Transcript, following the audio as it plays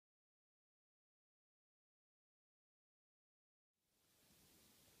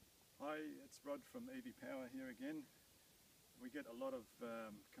Hi, it's Rod from EV Power here again. We get a lot of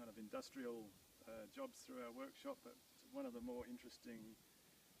kind of industrial jobs through our workshop, but one of the more interesting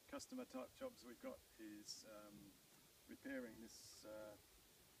customer type jobs we've got is repairing this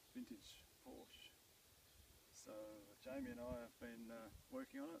vintage Porsche. So Jamie and I have been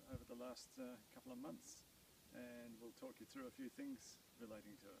working on it over the last couple of months, and we'll talk you through a few things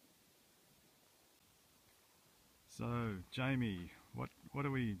relating to it. So Jamie, what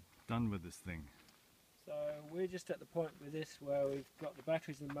have we done with this thing? So we're just at the point with this where we've got the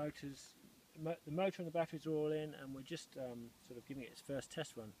batteries and the motors, the motor and the batteries are all in, and we're just sort of giving it its first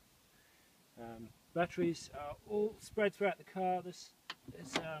test run. Batteries are all spread throughout the car. There's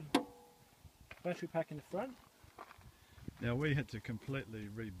battery pack in the front. Now we had to completely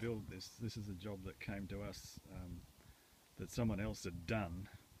rebuild this. This is a job that came to us that someone else had done,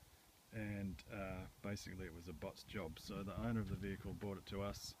 and basically it was a bot's job. So the owner of the vehicle brought it to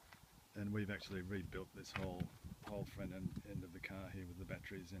us, and we've actually rebuilt this whole front end of the car here with the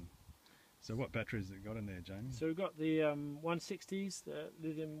batteries in. So what batteries have it got in there, Jamie? So we've got the 160s, the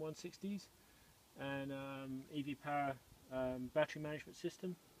lithium 160s, and EV Power battery management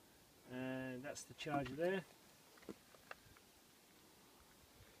system, and that's the charger there.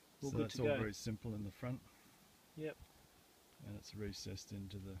 So that's all very simple in the front. Yep. And it's recessed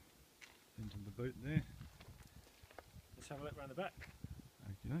into the boot there. Let's have a look around the back.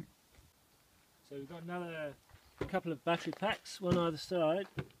 Okay. So we've got another couple of battery packs, one either side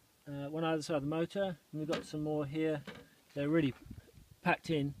of the motor, and we've got some more here. They're really packed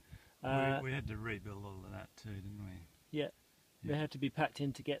in. We had to rebuild all of that too, didn't we? Yeah, they had to be packed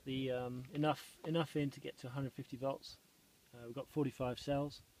in to get the enough in to get to 150 volts. We've got 45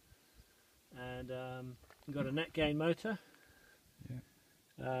 cells, and we've got a net gain motor.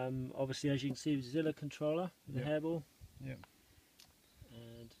 Yeah. Obviously, as you can see, Zilla controller with a hairball. Yep.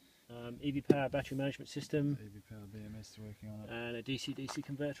 And EV Power battery management system. EV Power BMS working on it. And a DC-DC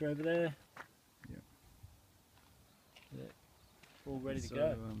converter over there. Yep. Yeah. All ready to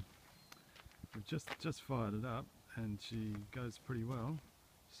go. We've just fired it up, and she goes pretty well.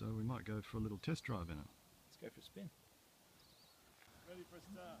 So we might go for a little test drive in it. Let's go for a spin. Ready for a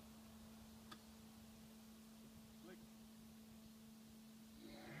start.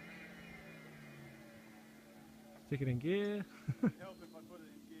 Stick it in gear. Help if I put it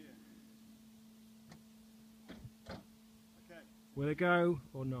in gear. Okay. Will it go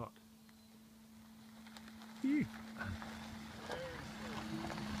or not? Phew.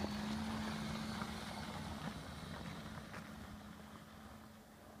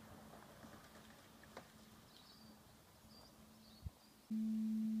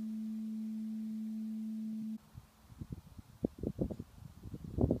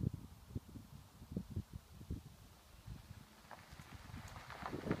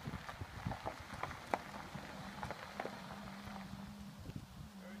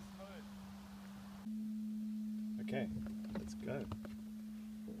 Okay, let's go.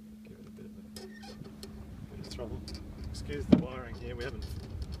 Give it a bit of throttle. Excuse the wiring here. We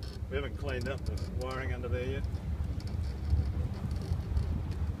haven't cleaned up the wiring under there yet.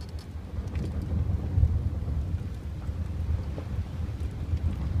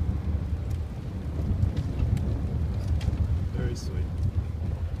 Very sweet.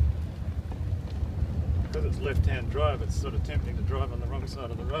 Because it's left-hand drive, it's sort of tempting to drive on the wrong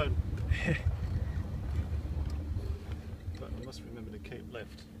side of the road. Must remember to keep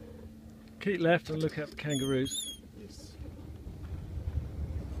left. Keep left and look at the kangaroos. Yes.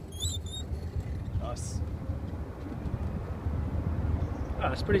 Nice.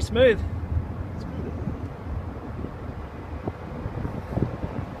 Ah, it's pretty smooth. It's good.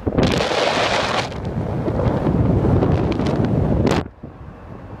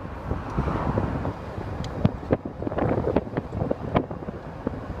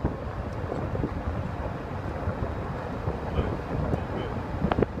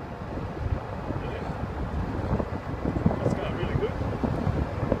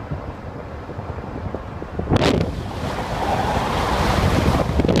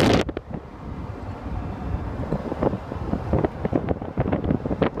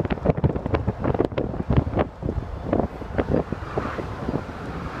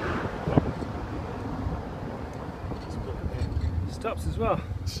 Stops as well.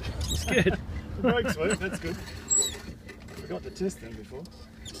 It's good. The brakes work, that's good. Forgot to test them before.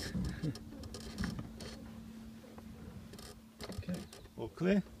 Okay, all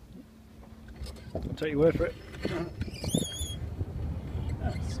clear? I'll take your word for it.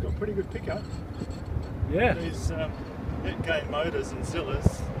 It's got pretty good pickup. Yeah. These net gain motors and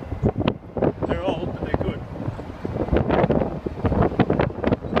Zillas, they're old but they're good.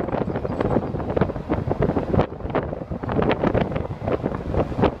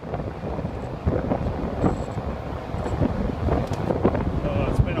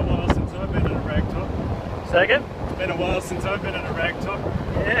 Second? It's been a while since I've been in a rag top.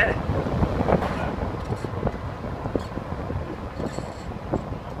 Yeah.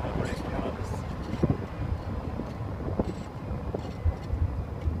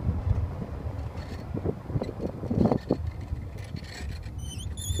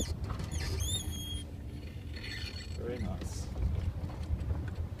 Very nice.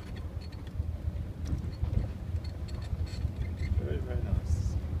 Very, very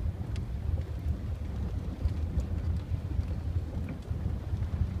nice.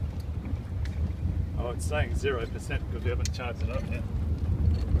 Oh, it's saying 0% because we haven't charged it up yet.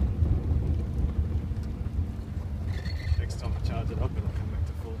 Next time I charge it up, it'll come back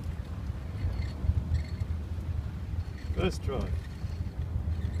to full. First try.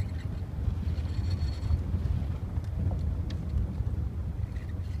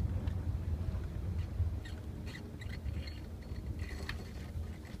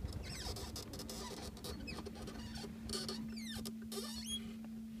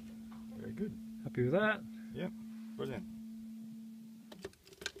 Very good. Happy with that? Yep, brilliant.